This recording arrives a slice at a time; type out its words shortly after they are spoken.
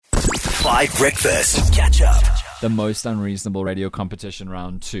5 Breakfast. Catch up. The most unreasonable radio competition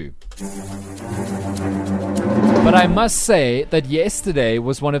round 2. But I must say that yesterday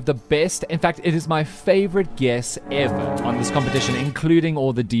was one of the best. In fact, it is my favorite guess ever on this competition, including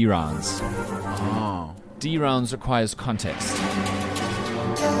all the D rounds. Oh. D rounds requires context.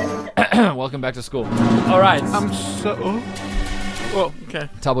 Welcome back to school. All right. I'm so... Oh, okay.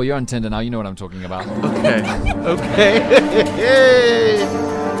 Tabo, you're on Tinder now. You know what I'm talking about. Okay.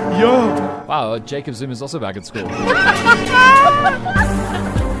 Yo. Wow, Jacob Zoom is also back at school.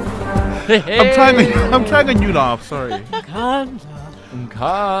 I'm trying a new laugh. Sorry.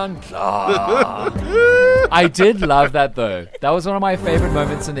 I did love that though. That was one of my favorite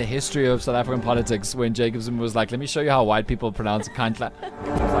moments in the history of South African politics when Jacob Zuma was like, let me show you how white people pronounce Nkandla.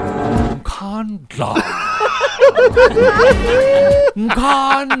 Nkandla.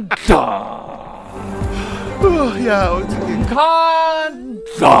 Nkandla. Yeah. Nkandla.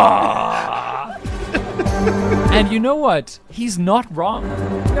 And you know what? He's not wrong.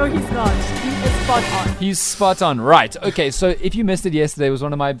 No, he's not. He is spot on. He's spot on. Right. Okay, so if you missed it yesterday, it was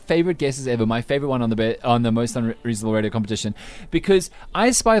one of my favorite guesses ever. My favorite one on the most unreasonable radio competition. Because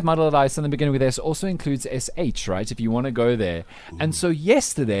I Spy with My Little Ice in the beginning with S also includes SH, right? If you want to go there. Ooh. And so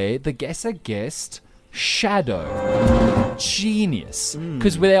yesterday, the guesser guessed shadow. Genius.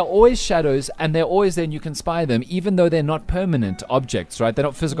 Because they're always shadows and they're always there and you can spy them, even though they're not permanent objects, right? They're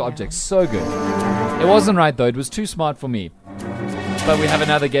not physical objects. So good. It wasn't right though. It was too smart for me. But we have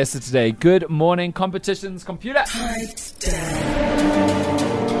another guesser today. Good morning, competitions computer.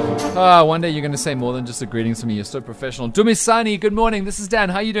 One day you're going to say more than just a greetings to me. You're so professional. Dumisani, good morning. This is Dan.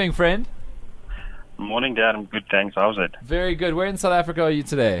 How are you doing, friend? Morning, Dad. I'm good, thanks. How's it? Very good. Where in South Africa are you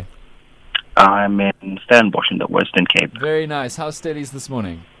today? I'm in Stellenbosch in the Western Cape. Very nice. How's studies this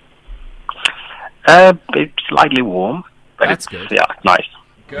morning? It's slightly warm. But that's good. Yeah, nice.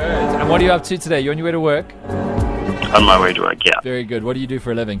 Good. And what are you up to today? You on your way to work? On my way to work, yeah. Very good. What do you do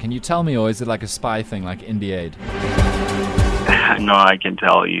for a living? Can you tell me, or is it like a spy thing, like Indie Aid? No, I can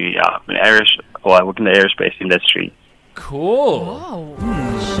tell you, yeah. I work in the aerospace industry. Cool. Wow.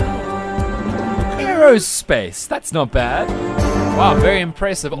 Aerospace. That's not bad. Wow, very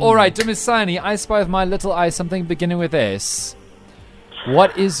impressive. All right, Dumisani, I Spy with My Little Eye, something beginning with S.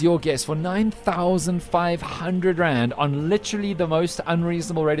 What is your guess for 9,500 Rand on literally the most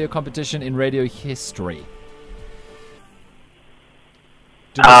unreasonable radio competition in radio history?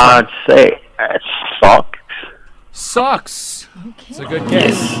 I'd say socks. Socks. Okay. It's a good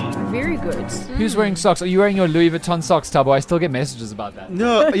guess. Very good. Who's wearing socks? Are you wearing your Louis Vuitton socks, Tabo? I still get messages about that.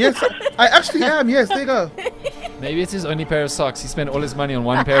 No, yes, I actually am. Yes, there you go. Maybe it's his only pair of socks. He spent all his money on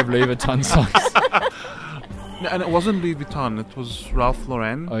one pair of Louis Vuitton socks. No, and it wasn't Louis Vuitton. It was Ralph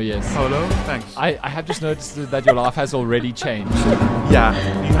Lauren. Oh, yes. Polo. Thanks. I have just noticed that your laugh has already changed. Yeah,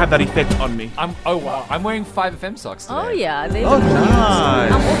 you had that effect on me. Oh, wow. I'm wearing 5FM socks today. Oh, yeah. They Oh, look cute.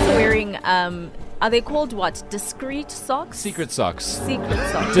 nice. I'm also wearing, are they called what? Discreet socks? Secret socks. Secret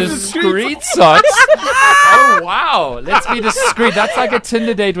socks. Discreet socks? Oh, wow. Let's be discreet. That's like a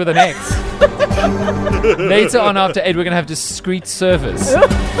Tinder date with an ex. Later on after 8, we're going to have discreet service.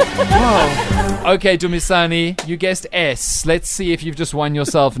 Wow. Okay, Dumisani, you guessed S. Let's see if you've just won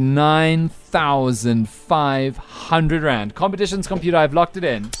yourself 9,500 Rand. Competitions computer, I've locked it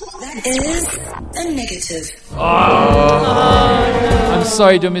in. That is a negative. I'm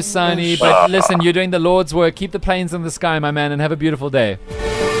sorry, Dumisani, but listen, you're doing the Lord's work. Keep the planes in the sky, my man, and have a beautiful day.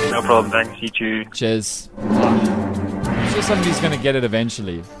 No problem, thanks. You too. Cheers. I'm sure somebody's going to get it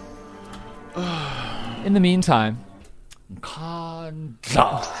eventually. In the meantime,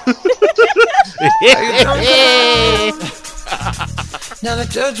 Now to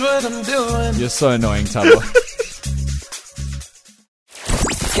judge what I'm doing. You're so annoying, Tabo.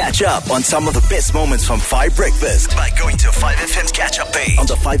 Catch up on some of the best moments from 5 Breakfast by going to 5FM's catch-up page on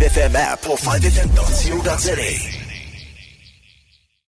the 5FM app or 5FM.co.za.